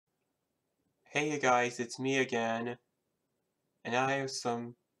Hey guys, it's me again, and I have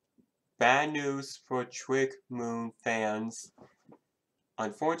some bad news for Trick Moon fans.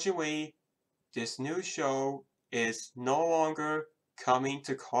 Unfortunately, this new show is no longer coming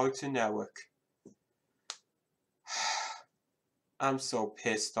to Cartoon Network. I'm so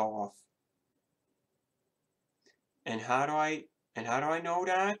pissed off. And how do I know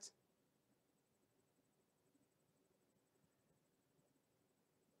that?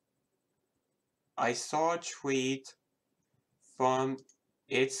 I saw a tweet from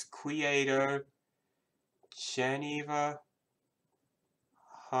its creator, Geneva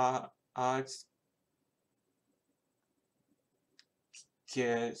Hodgson,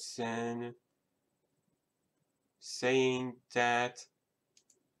 saying that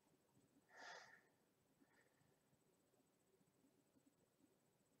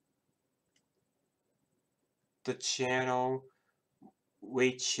the channel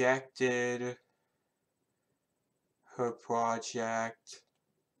rejected her project.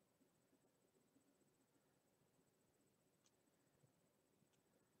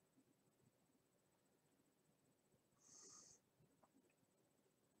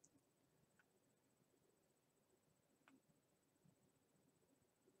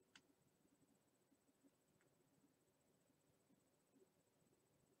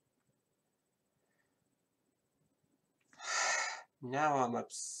 Now I'm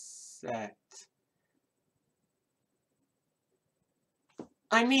upset.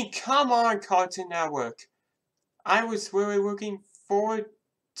 I mean, come on, Cartoon Network. I was really looking forward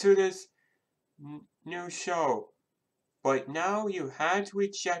to this new show, but now you had to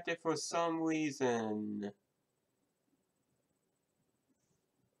reject it for some reason.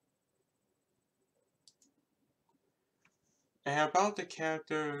 And about the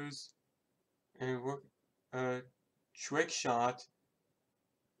characters and Trick Shot,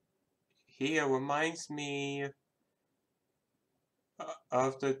 he reminds me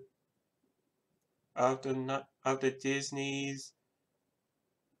of the Disney's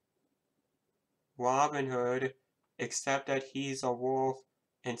Robin Hood, except that he's a wolf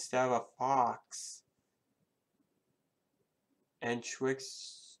instead of a fox. And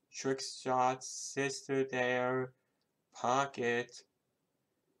Trickshot's sister there, Pocket,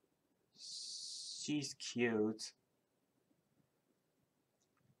 she's cute.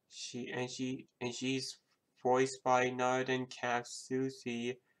 She's voiced by Northern Cat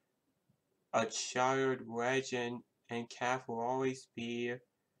Susie, a childhood legend, and Cat will always be.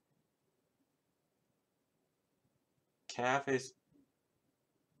 Cat is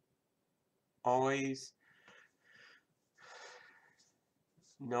always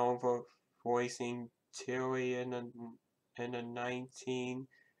known for voicing Tilly in the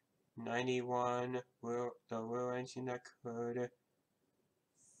 1991 the Little Engine That Could,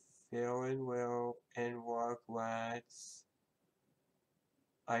 Phil and Will, and Rugrats.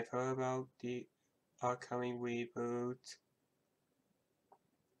 I've heard about the upcoming reboot,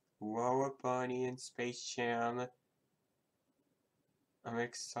 Roller Bunny and Space Jam. I'm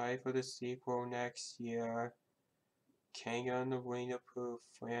excited for the sequel next year. Kangaroo and the Winnie the Pooh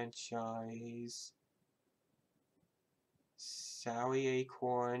franchise. Sally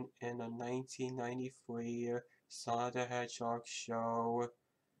Acorn in the 1993 Sonic the Hedgehog show.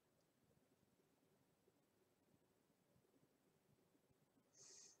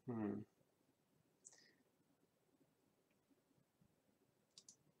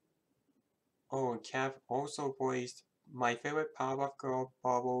 Oh, and Kev also voiced my favorite Powerpuff Girl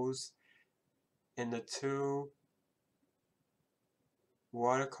Bubbles in the two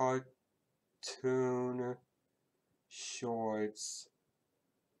water cartoon shorts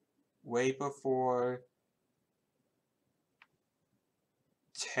way before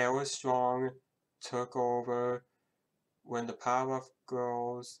Tara Strong took over when the Powerpuff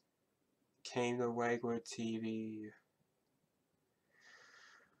Girls came to regular TV.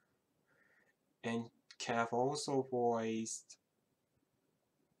 And Kev also voiced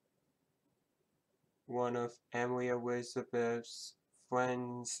one of Emily Elizabeth's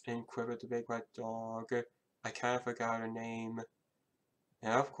friends in Quiver the Big Red Dog. I kind of forgot her name.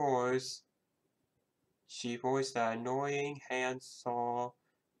 And of course, she voiced that annoying handsaw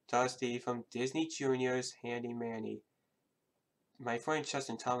Dusty from Disney Junior's Handy Manny. My friend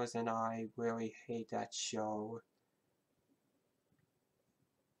Justin Thomas and I really hate that show.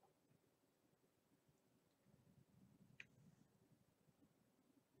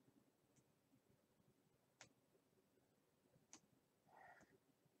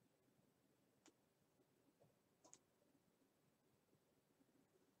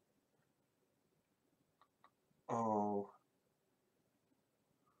 Oh,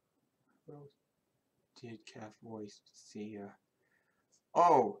 else did Cat voice see?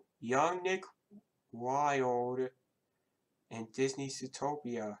 Oh, young Nick Wilde in Disney's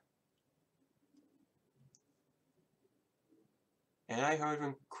Zootopia. And I heard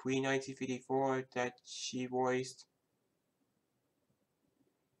from Queen 1954 that she voiced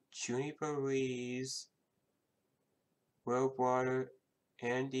Juniper Lee's little brother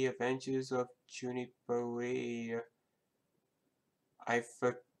and the Adventures of Juniper Lee. I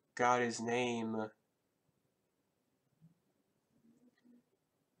forgot his name.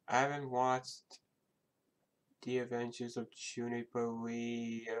 I haven't watched The Adventures of Juniper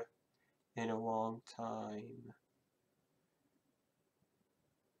Lee in a long time.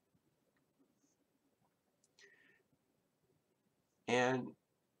 And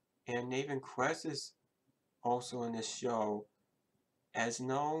Nathan Kress is also in the show, as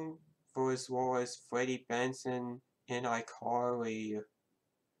known for his role as Freddie Benson in iCarly.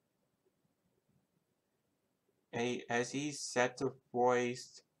 And as he's set to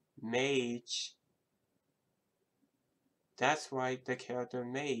voice Mage, that's right, the character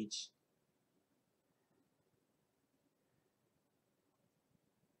Mage.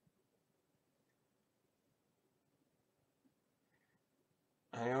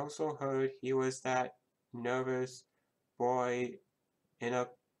 I also heard he was that nervous boy in a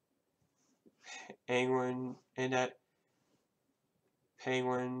penguin in that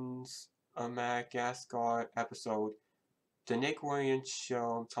Penguins of Madagascar episode. The Nickelodeon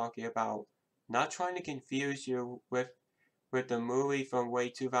show I'm talking about. Not trying to confuse you with the movie from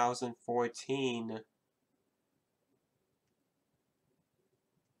late 2014.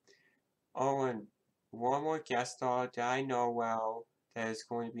 Oh, and one more guest star that I know well that is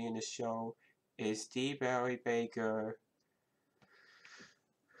going to be in the show is Dee Bradley Baker,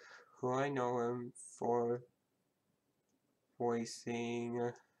 who I know him for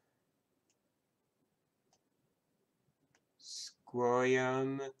voicing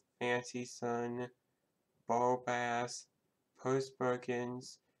Squilliam, Fancy Son, Bass, Puss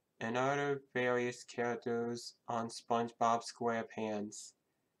Perkins, and other various characters on SpongeBob SquarePants.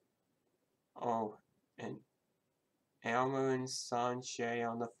 Oh, and Elmer and Sanjay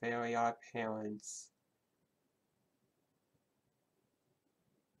on the Fairly Odd Parents.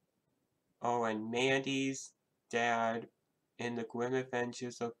 Oh, and Mandy's dad in The Grim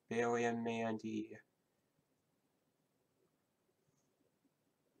Adventures of Billy and Mandy.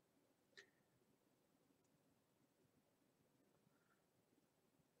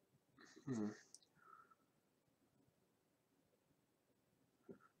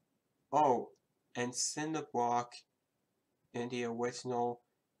 Oh, and Cinderblock in the original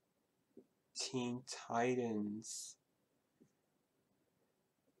Teen Titans.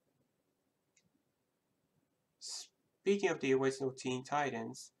 Speaking of the original Teen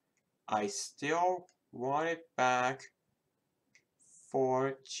Titans, I still want it back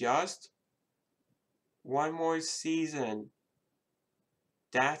for just one more season.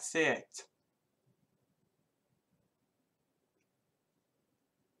 That's it.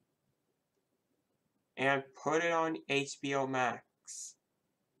 And put it on HBO Max.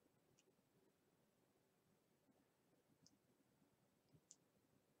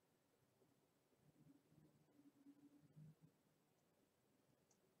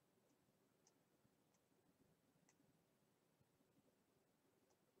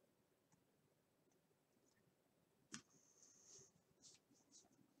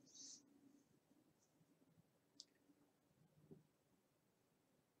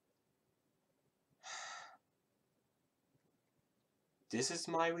 This is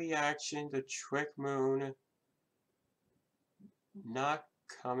my reaction to Trick Moon not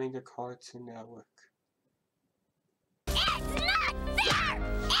coming to Cartoon Network. It's not fair! It's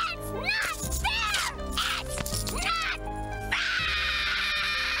not fair! It's not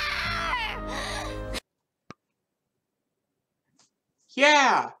fair!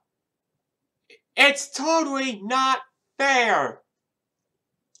 Yeah! It's totally not fair!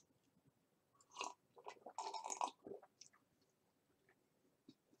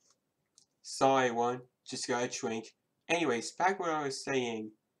 Sorry, one. Just got a drink. Anyways, back what I was saying.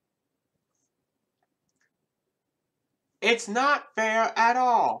 It's not fair at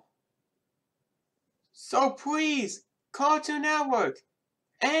all. So please, Cartoon Network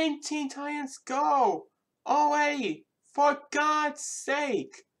and Teen Titans Go! Already! For God's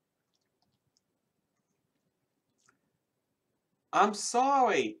sake! I'm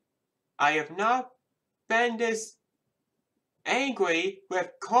sorry. I have not been this angry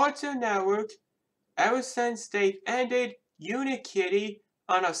with Cartoon Network ever since they've ended Unikitty.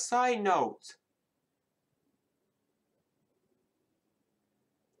 On a side note,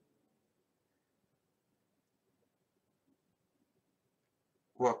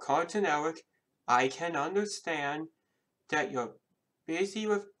 Well, Cartoon Network, I can understand that you're busy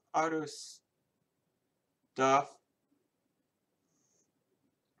with other stuff.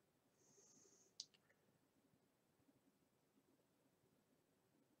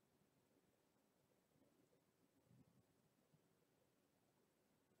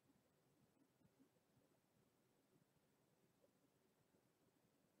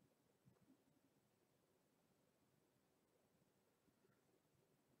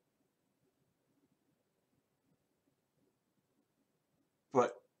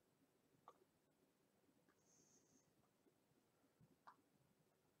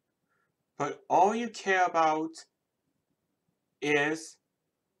 But all you care about is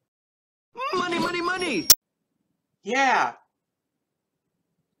Money, money, money! yeah,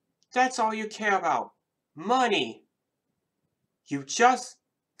 that's all you care about. Money. You just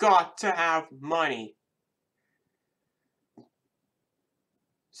got to have money.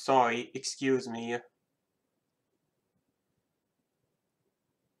 Sorry, excuse me.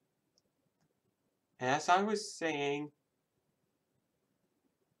 As I was saying,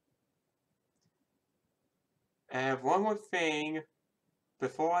 I have one more thing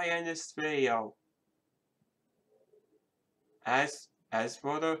before I end this video. As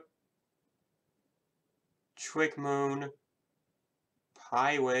for the Trick Moon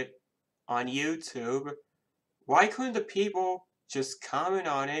pilot on YouTube, why couldn't the people just comment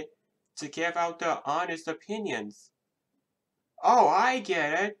on it to give out their honest opinions? Oh, I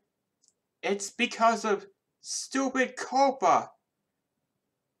get it. It's because of stupid Copa.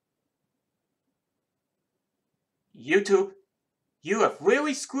 YouTube, you have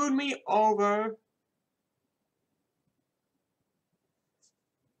really screwed me over.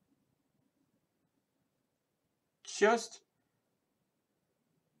 Just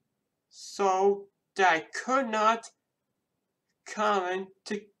so that I could not comment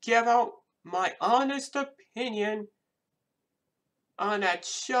to give out my honest opinion on that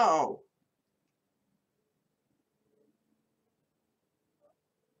show.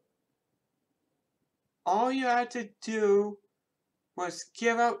 All you had to do was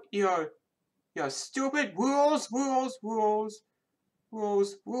give out your stupid rules.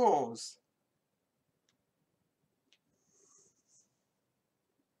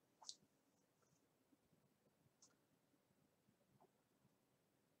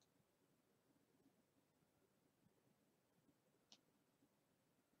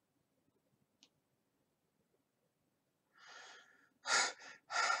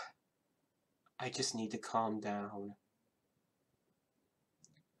 I just need to calm down.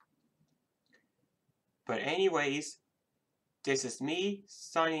 But anyways, this is me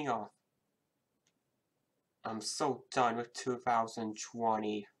signing off. I'm so done with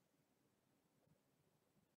 2020.